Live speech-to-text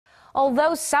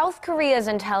Although South Korea's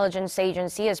intelligence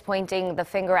agency is pointing the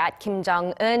finger at Kim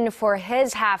Jong-un for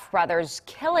his half-brother's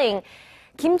killing,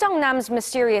 Kim Jong-nam's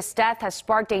mysterious death has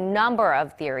sparked a number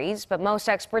of theories, but most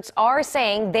experts are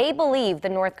saying they believe the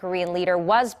North Korean leader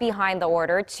was behind the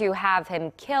order to have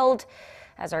him killed,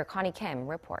 as our Connie Kim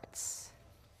reports.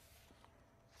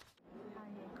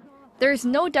 There's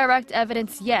no direct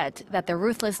evidence yet that the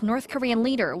ruthless North Korean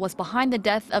leader was behind the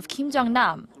death of Kim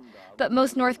Jong-nam. But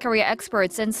most North Korea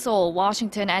experts in Seoul,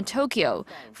 Washington, and Tokyo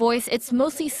voice it's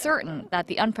mostly certain that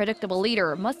the unpredictable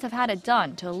leader must have had it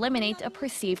done to eliminate a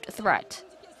perceived threat.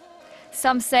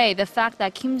 Some say the fact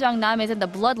that Kim Jong-nam is in the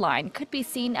bloodline could be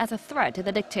seen as a threat to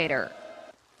the dictator.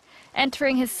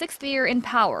 Entering his 6th year in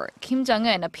power, Kim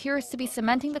Jong-un appears to be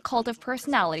cementing the cult of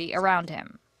personality around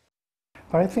him.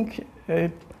 But I think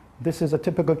this is a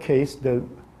typical case that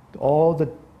all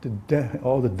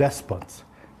the despots,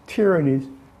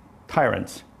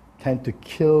 tyrants tend to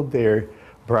kill their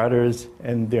brothers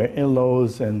and their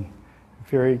in-laws and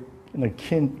very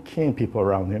kin people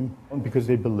around him because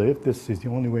they believe this is the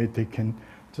only way they can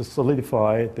just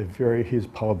solidify his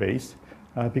power base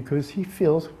because he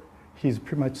feels he's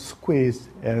pretty much squeezed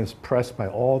and is pressed by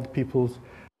all the people's.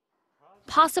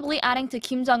 Possibly adding to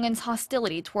Kim Jong-un's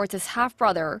hostility towards his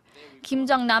half-brother, Kim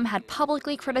Jong-nam had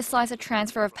publicly criticized a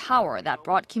transfer of power that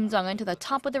brought Kim Jong-un to the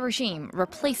top of the regime,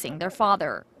 replacing their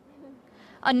father.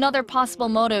 Another possible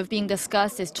motive being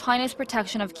discussed is China's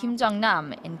protection of Kim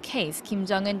Jong-nam in case Kim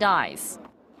Jong-un dies.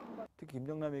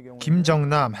 Kim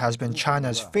Jong-nam has been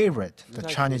China's favorite. The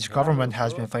Chinese government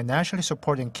has been financially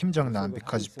supporting Kim Jong-nam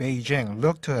because Beijing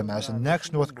looked to him as the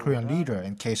next North Korean leader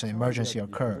in case an emergency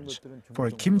occurs. For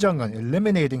Kim Jong-un,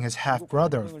 eliminating his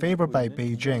half-brother favored by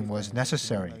Beijing was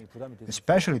necessary,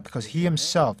 especially because he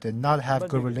himself did not have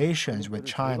good relations with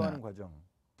China.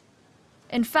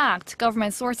 In fact,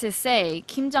 government sources say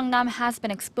Kim Jong-nam has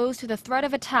been exposed to the threat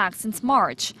of attack since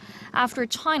March, after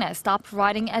China stopped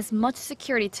providing as much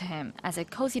security to him as it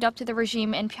cozied up to the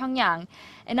regime in Pyongyang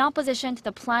in opposition to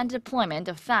the planned deployment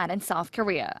of THAAD in South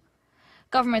Korea.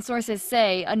 Government sources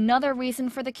say another reason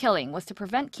for the killing was to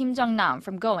prevent Kim Jong-nam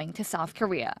from going to South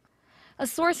Korea. A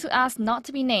source who asked not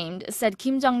to be named said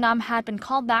Kim Jong-nam had been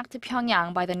called back to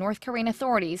Pyongyang by the North Korean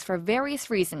authorities for various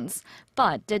reasons,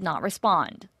 but did not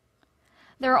respond.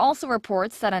 There are also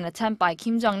reports that an attempt by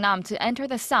Kim Jong-nam to enter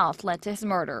the South led to his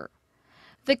murder.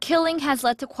 The killing has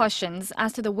led to questions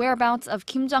as to the whereabouts of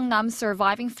Kim Jong-nam's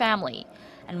surviving family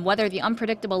and whether the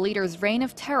unpredictable leader's reign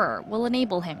of terror will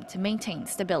enable him to maintain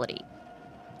stability.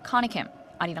 Connie Kim,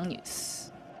 Arirang News.